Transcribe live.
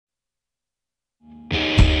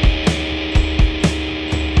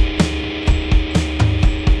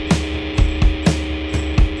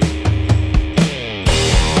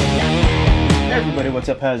what's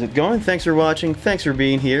up? How's it going? Thanks for watching. Thanks for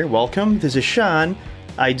being here. Welcome. This is Sean.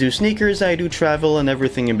 I do sneakers, I do travel, and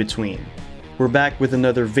everything in between. We're back with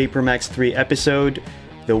another Vapormax 3 episode.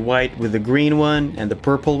 The white with the green one and the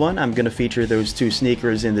purple one. I'm going to feature those two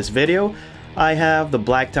sneakers in this video. I have the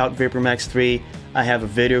blacked out Vapormax 3. I have a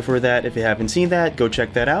video for that. If you haven't seen that, go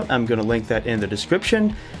check that out. I'm going to link that in the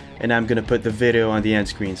description. And I'm going to put the video on the end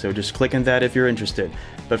screen, so just click on that if you're interested.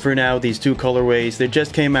 But for now, these two colorways, they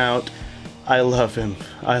just came out. I love them.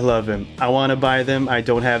 I love them. I want to buy them. I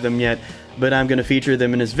don't have them yet, but I'm going to feature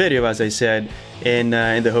them in this video, as I said, in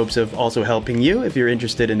the hopes of also helping you if you're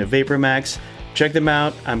interested in the Vapormax. Check them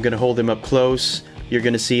out. I'm going to hold them up close. You're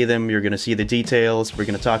going to see them. You're going to see the details. We're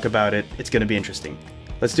going to talk about it. It's going to be interesting.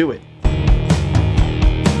 Let's do it.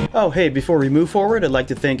 Oh, hey, before we move forward, I'd like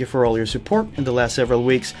to thank you for all your support in the last several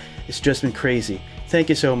weeks. It's just been crazy. Thank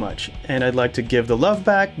you so much. And I'd like to give the love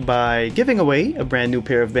back by giving away a brand new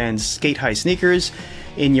pair of Vans Skate High sneakers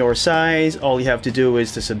in your size. All you have to do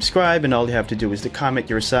is to subscribe, and all you have to do is to comment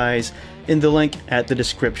your size in the link at the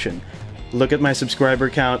description. Look at my subscriber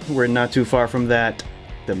count. We're not too far from that.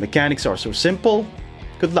 The mechanics are so simple.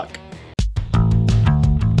 Good luck.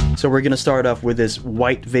 So we're going to start off with this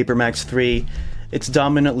white Vapormax 3. It's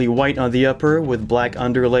dominantly white on the upper with black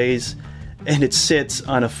underlays, and it sits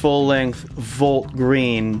on a full-length Volt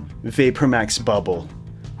Green Vapormax bubble.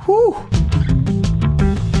 Whew!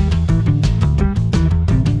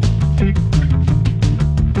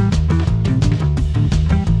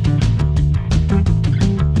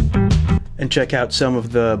 And check out some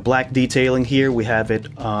of the black detailing here. We have it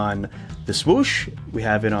on the swoosh, we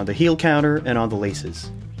have it on the heel counter, and on the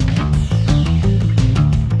laces.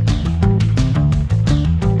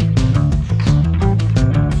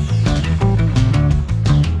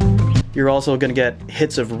 You're also going to get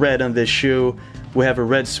hits of red on this shoe. We have a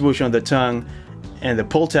red swoosh on the tongue, and the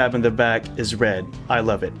pull tab in the back is red. I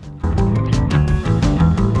love it.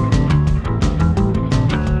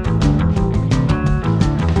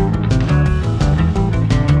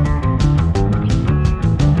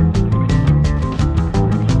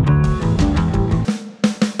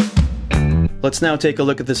 Let's now take a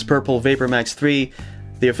look at this purple Vapormax 3.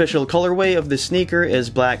 The official colorway of the sneaker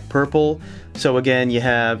is black purple. So again, you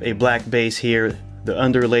have a black base here, the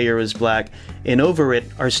underlayer is black, and over it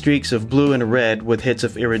are streaks of blue and red with hits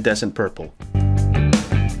of iridescent purple.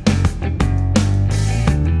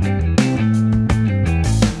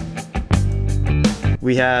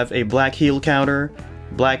 We have a black heel counter,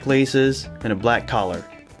 black laces, and a black collar.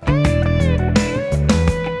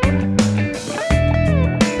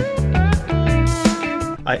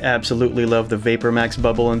 I absolutely love the Vapormax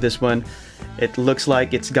bubble on this one. It looks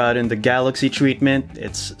like it's gotten the Galaxy treatment.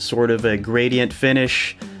 It's sort of a gradient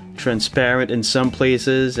finish, transparent in some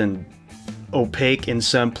places and opaque in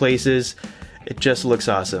some places. It just looks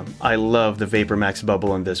awesome. I love the Vapormax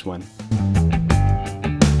bubble on this one.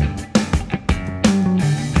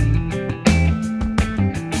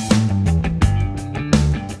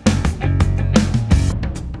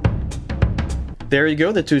 There you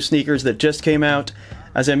go, the two sneakers that just came out.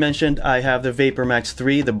 As I mentioned, I have the Vapormax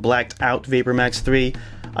 3, the blacked out Vapormax 3.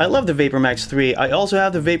 I love the Vapormax 3. I also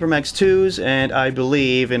have the Vapormax 2s, and I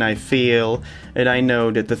believe, and I feel, and I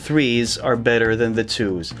know that the 3s are better than the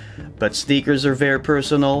 2s. But sneakers are very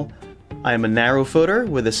personal. I'm a narrow footer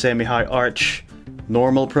with a semi-high arch,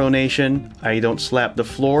 normal pronation. I don't slap the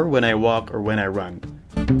floor when I walk or when I run.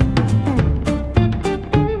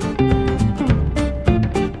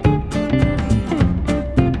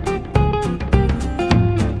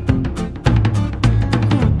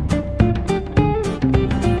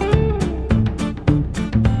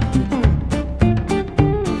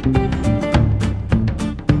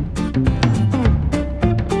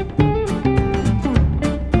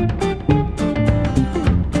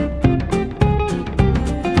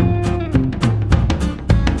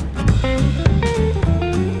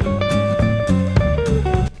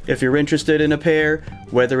 If you're interested in a pair,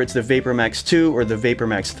 whether it's the Vapormax 2 or the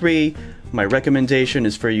Vapormax 3, my recommendation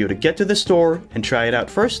is for you to get to the store and try it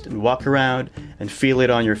out first and walk around and feel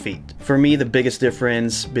it on your feet. For me, the biggest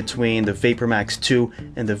difference between the Vapormax 2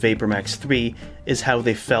 and the Vapormax 3 is how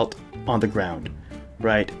they felt on the ground,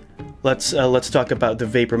 right? Let's talk about the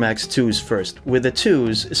Vapormax 2s first. With the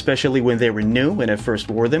 2s, especially when they were new, when I first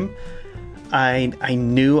wore them, I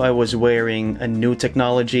knew I was wearing a new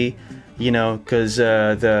technology. You know, because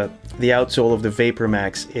the outsole of the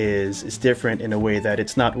Vapormax is different in a way that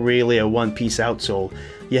it's not really a one-piece outsole.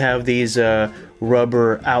 You have these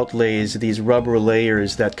rubber outlays, these rubber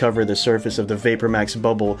layers that cover the surface of the Vapormax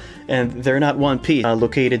bubble, and they're not one piece.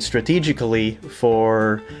 Located strategically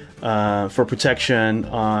for for protection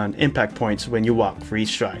on impact points when you walk for each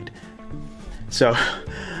stride. So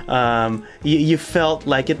you felt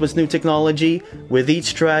like it was new technology. With each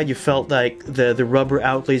stride, you felt like the rubber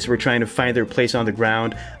outlays were trying to find their place on the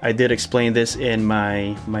ground. I did explain this in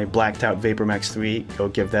my blacked out Vapormax 3. Go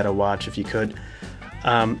give that a watch if you could.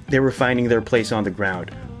 They were finding their place on the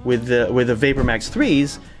ground. With the Vapormax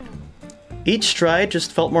 3s, each stride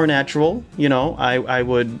just felt more natural. You know, I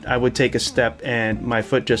would take a step and my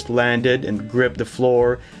foot just landed and gripped the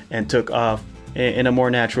floor and took off in a more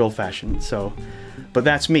natural fashion. So, but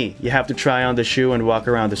that's me. You have to try on the shoe and walk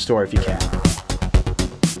around the store if you can.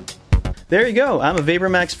 There you go. I'm a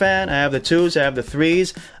Vapormax fan. I have the 2s, I have the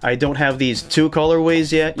 3s. I don't have these 2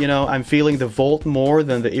 colorways yet. You know, I'm feeling the Volt more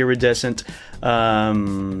than the iridescent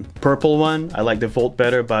purple one. I like the Volt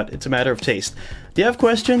better, but it's a matter of taste. Do you have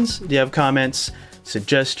questions? Do you have comments,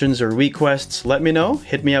 suggestions, or requests? Let me know.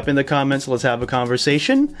 Hit me up in the comments. Let's have a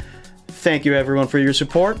conversation. Thank you everyone for your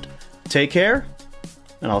support. Take care,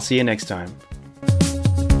 and I'll see you next time.